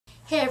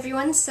Hey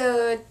everyone,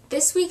 so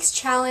this week's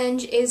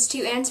challenge is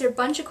to answer a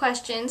bunch of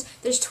questions.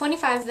 There's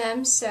 25 of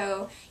them,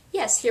 so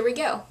yes, here we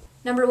go.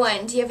 Number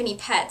 1, do you have any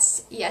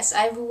pets? Yes,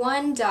 I have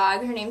one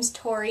dog. Her name's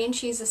Tori and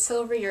she's a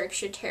Silver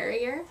Yorkshire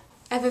Terrier.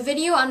 I have a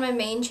video on my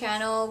main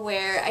channel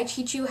where I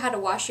teach you how to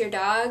wash your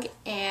dog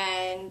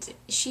and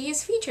she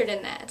is featured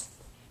in that.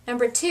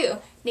 Number 2,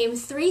 name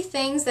 3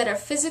 things that are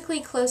physically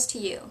close to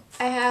you.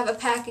 I have a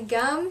pack of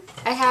gum,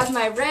 I have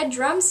my red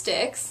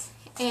drumsticks,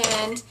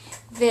 and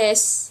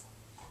this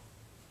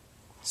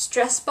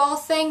stress ball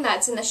thing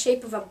that's in the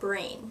shape of a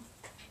brain.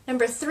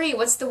 Number 3,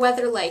 what's the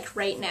weather like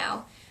right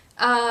now?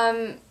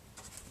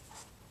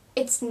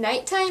 It's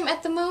nighttime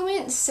at the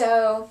moment,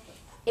 so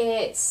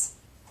it's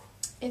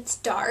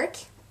dark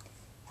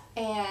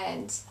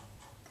and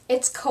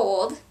it's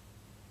cold,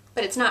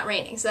 but it's not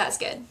raining, so that's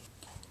good.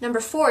 Number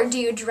 4, do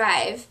you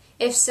drive?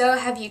 If so,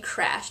 have you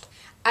crashed?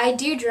 I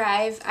do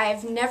drive.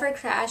 I've never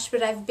crashed,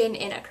 but I've been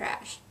in a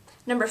crash.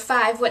 Number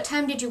 5, what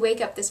time did you wake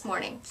up this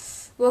morning?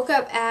 Woke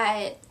up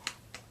at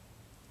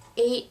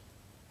 8:30?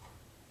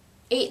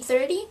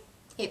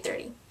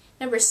 8:30.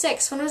 Number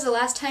 6, when was the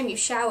last time you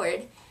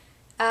showered?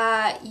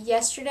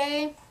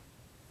 Yesterday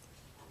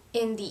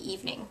in the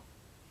evening.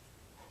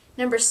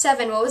 Number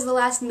 7, what was the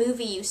last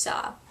movie you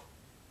saw?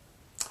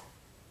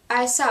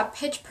 I saw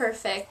Pitch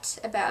Perfect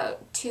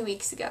about 2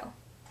 weeks ago.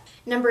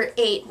 Number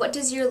 8, what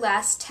does your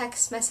last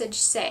text message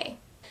say?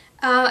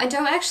 I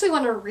don't actually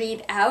want to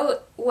read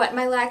out what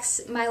my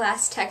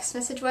last text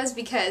message was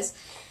because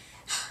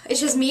it's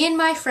just me and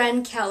my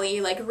friend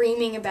Kelly like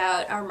reaming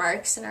about our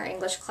marks in our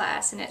English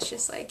class, and it's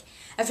just like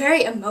a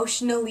very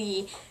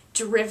emotionally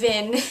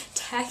driven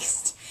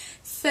text.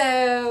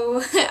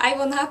 So I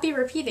will not be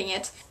repeating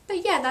it.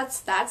 But yeah, that's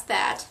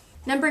that.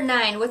 Number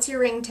 9, what's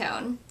your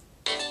ringtone?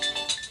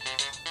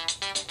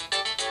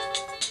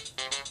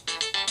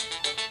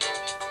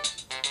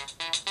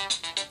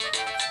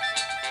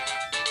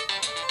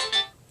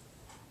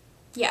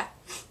 Yeah.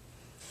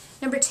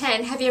 Number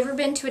 10, have you ever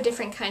been to a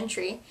different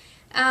country?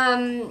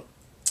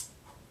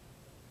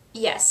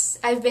 Yes,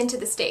 I've been to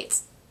the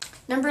States.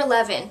 Number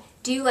 11,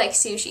 do you like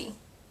sushi?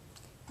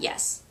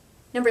 Yes.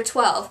 Number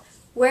 12,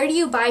 where do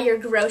you buy your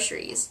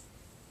groceries?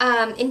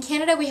 In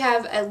Canada we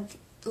have a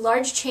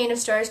large chain of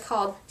stores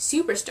called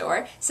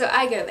Superstore, so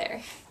I go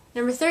there.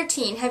 Number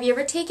 13, have you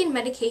ever taken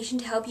medication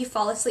to help you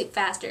fall asleep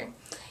faster?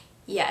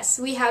 Yes,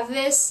 we have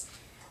this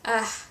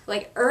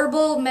like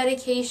herbal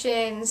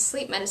medication,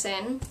 sleep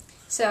medicine,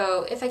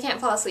 so if I can't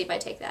fall asleep I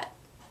take that.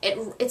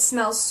 It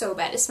smells so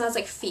bad. It smells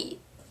like feet.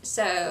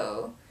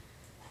 So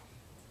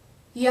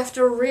you have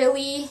to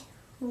really,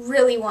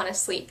 really want to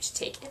sleep to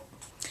take it.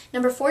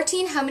 Number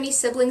 14, how many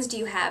siblings do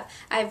you have?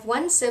 I have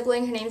one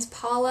sibling. Her name's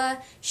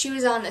Paula. She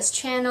was on this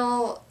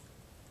channel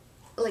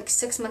like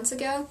 6 months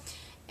ago.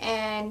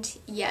 And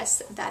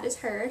yes, that is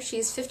her.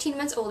 She's 15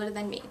 months older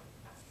than me.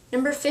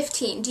 Number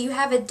 15, do you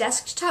have a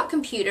desktop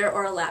computer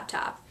or a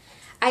laptop?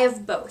 I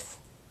have both.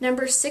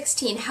 Number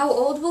 16, how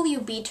old will you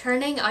be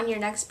turning on your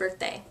next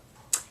birthday?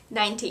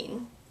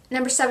 19.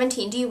 Number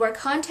 17, do you wear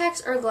contacts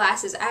or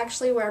glasses? I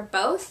actually wear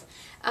both,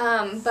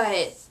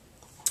 but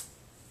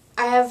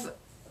I have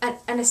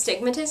an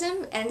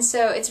astigmatism, and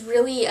so it's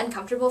really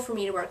uncomfortable for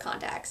me to wear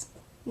contacts.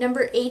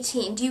 Number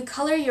 18, do you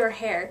color your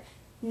hair?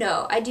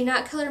 No, I do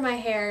not color my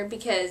hair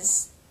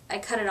because I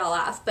cut it all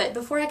off, but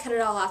before I cut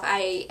it all off,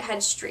 I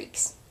had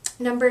streaks.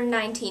 Number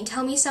 19,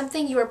 tell me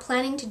something you are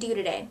planning to do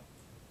today.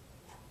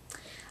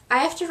 I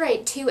have to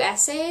write 2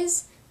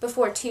 essays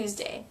before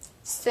Tuesday,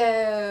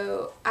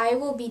 so I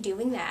will be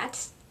doing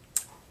that.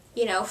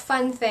 You know,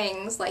 fun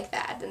things like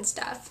that and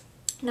stuff.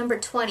 Number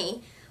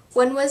 20,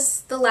 when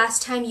was the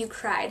last time you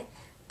cried?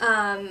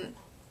 An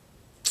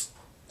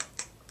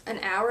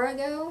hour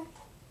ago?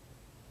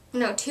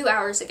 No, 2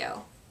 hours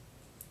ago.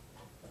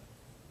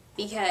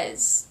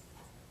 Because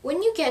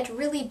when you get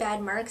really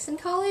bad marks in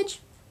college,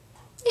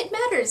 it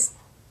matters.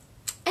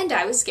 And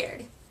I was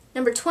scared.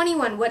 Number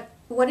 21,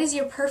 what is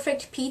your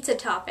perfect pizza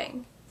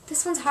topping?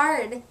 This one's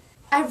hard.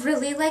 I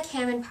really like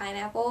ham and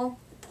pineapple.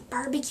 The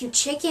barbecue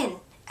chicken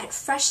at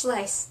Fresh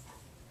Slice.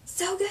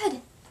 So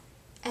good.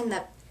 And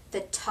the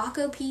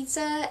taco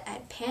pizza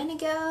at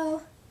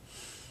Panago.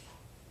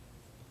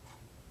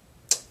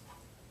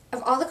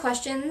 Of all the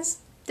questions,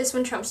 this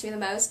one trumps me the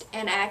most,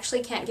 and I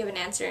actually can't give an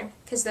answer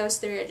because those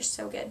 3 are just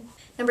so good.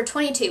 Number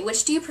 22,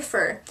 which do you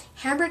prefer?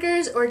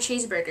 Hamburgers or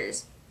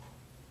cheeseburgers?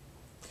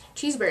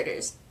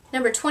 Cheeseburgers.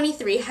 Number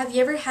 23, have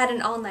you ever had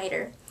an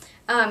all-nighter?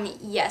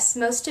 Yes,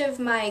 most of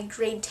my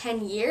grade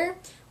 10 year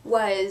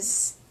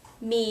was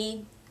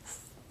me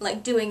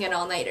like doing an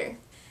all-nighter.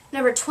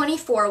 Number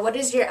 24, what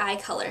is your eye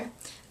color?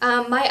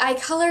 My eye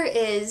color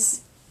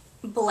is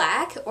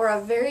black or a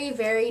very,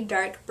 very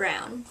dark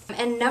brown.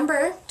 And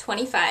number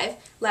 25,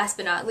 last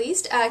but not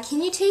least,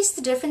 can you taste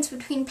the difference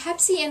between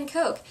Pepsi and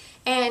Coke?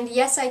 And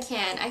yes, I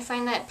can. I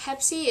find that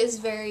Pepsi is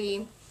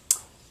very,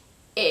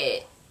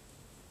 I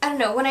don't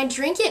know, when I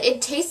drink it,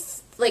 it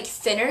tastes like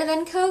thinner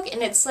than Coke,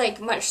 and it's like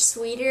much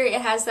sweeter.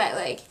 It has that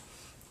like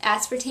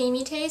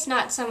aspartame taste,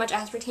 not so much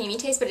aspartame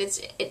taste, but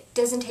it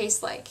doesn't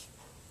taste like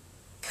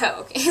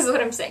Coke, is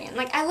what I'm saying.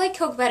 Like, I like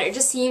Coke better. It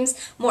just seems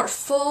more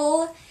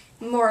full,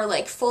 more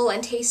like full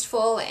and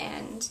tasteful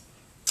and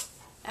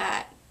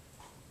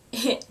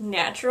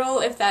natural,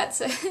 if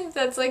that's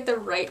like the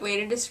right way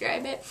to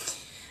describe it.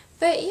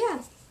 But yeah.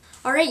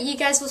 Alright, you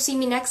guys will see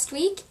me next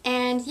week,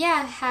 and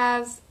yeah,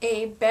 have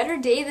a better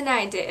day than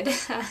I did.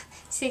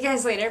 See you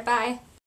guys later. Bye.